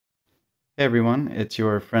Hey everyone, it's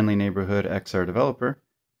your friendly neighborhood XR developer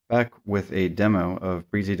back with a demo of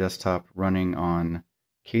Breezy Desktop running on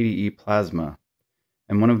KDE Plasma.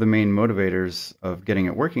 And one of the main motivators of getting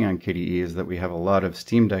it working on KDE is that we have a lot of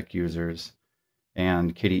Steam Deck users,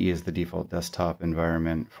 and KDE is the default desktop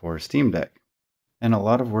environment for Steam Deck. And a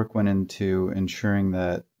lot of work went into ensuring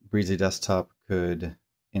that Breezy Desktop could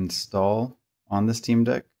install on the Steam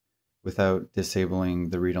Deck without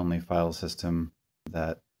disabling the read-only file system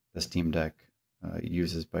that the Steam Deck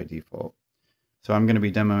uses by default. So I'm going to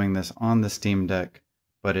be demoing this on the Steam Deck,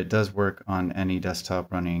 but it does work on any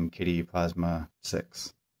desktop running KDE Plasma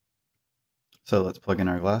 6. So let's plug in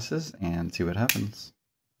our glasses and see what happens.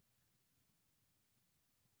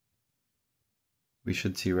 We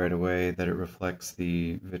should see right away that it reflects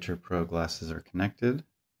the VITURE Pro glasses are connected.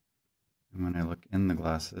 And when I look in the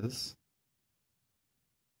glasses,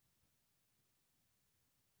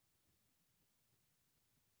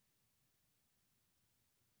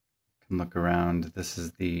 look around. This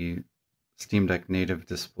is the Steam Deck native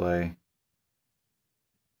display,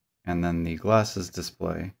 and then the glasses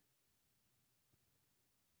display.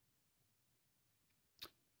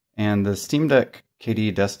 And the Steam Deck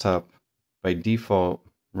KDE desktop by default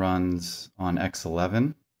runs on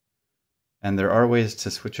X11, and there are ways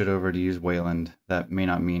to switch it over to use Wayland. That may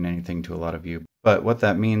not mean anything to a lot of you, but what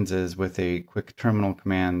that means is with a quick terminal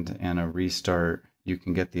command and a restart, you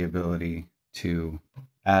can get the ability to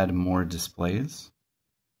add more displays.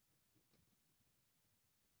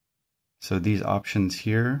 So these options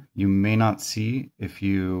here, you may not see if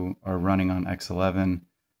you are running on X11,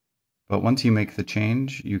 but once you make the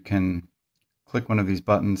change, you can click one of these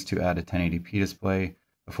buttons to add a 1080p display,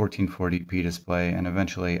 a 1440p display, and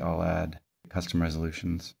eventually I'll add custom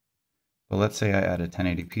resolutions. But let's say I add a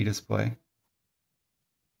 1080p display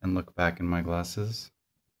and look back in my glasses.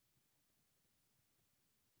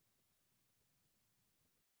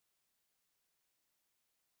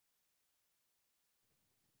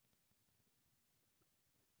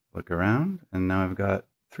 Look around, and now I've got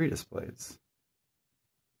 3 displays.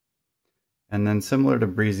 And then similar to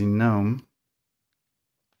Breezy GNOME,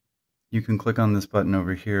 you can click on this button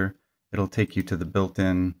over here. It'll take you to the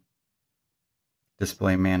built-in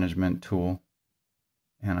display management tool,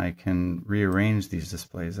 and I can rearrange these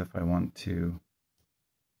displays if I want to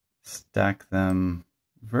stack them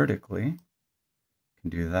vertically. I can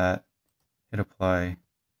do that, hit apply,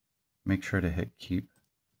 make sure to hit keep.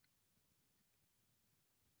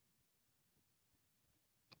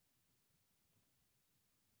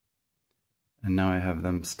 And now I have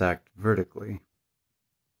them stacked vertically.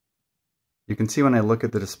 You can see when I look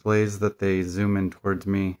at the displays that they zoom in towards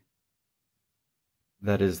me.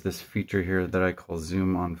 That is this feature here that I call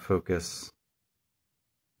zoom on focus.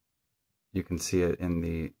 You can see it in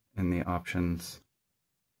the options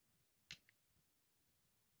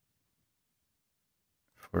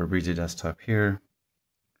for Breezy Desktop here.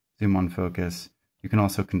 Zoom on focus. You can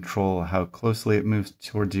also control how closely it moves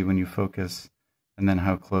towards you when you focus, and then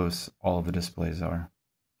how close all of the displays are.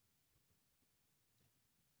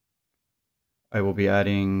 I will be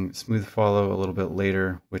adding smooth follow a little bit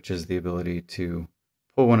later, which is the ability to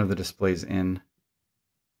pull one of the displays in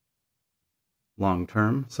long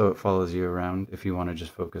term, so it follows you around if you want to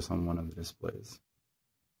just focus on one of the displays.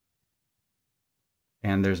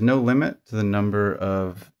 And there's no limit to the number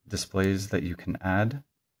of displays that you can add,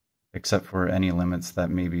 except for any limits that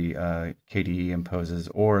maybe KDE imposes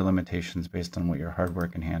or limitations based on what your hardware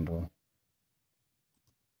can handle.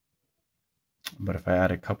 But if I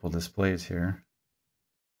add a couple displays here,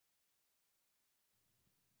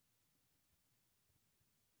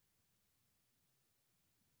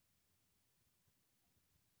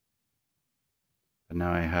 and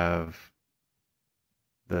now I have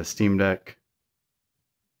the Steam Deck,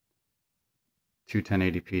 2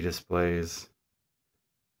 1080p displays,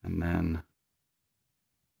 and then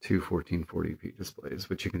 2 1440p displays,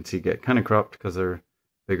 which you can see get kind of cropped because they're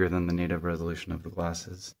bigger than the native resolution of the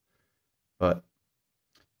glasses. But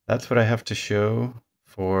that's what I have to show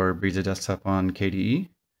for Breezy Desktop on KDE.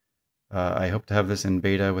 I hope to have this in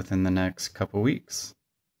beta within the next couple weeks.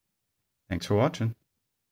 Thanks for watching.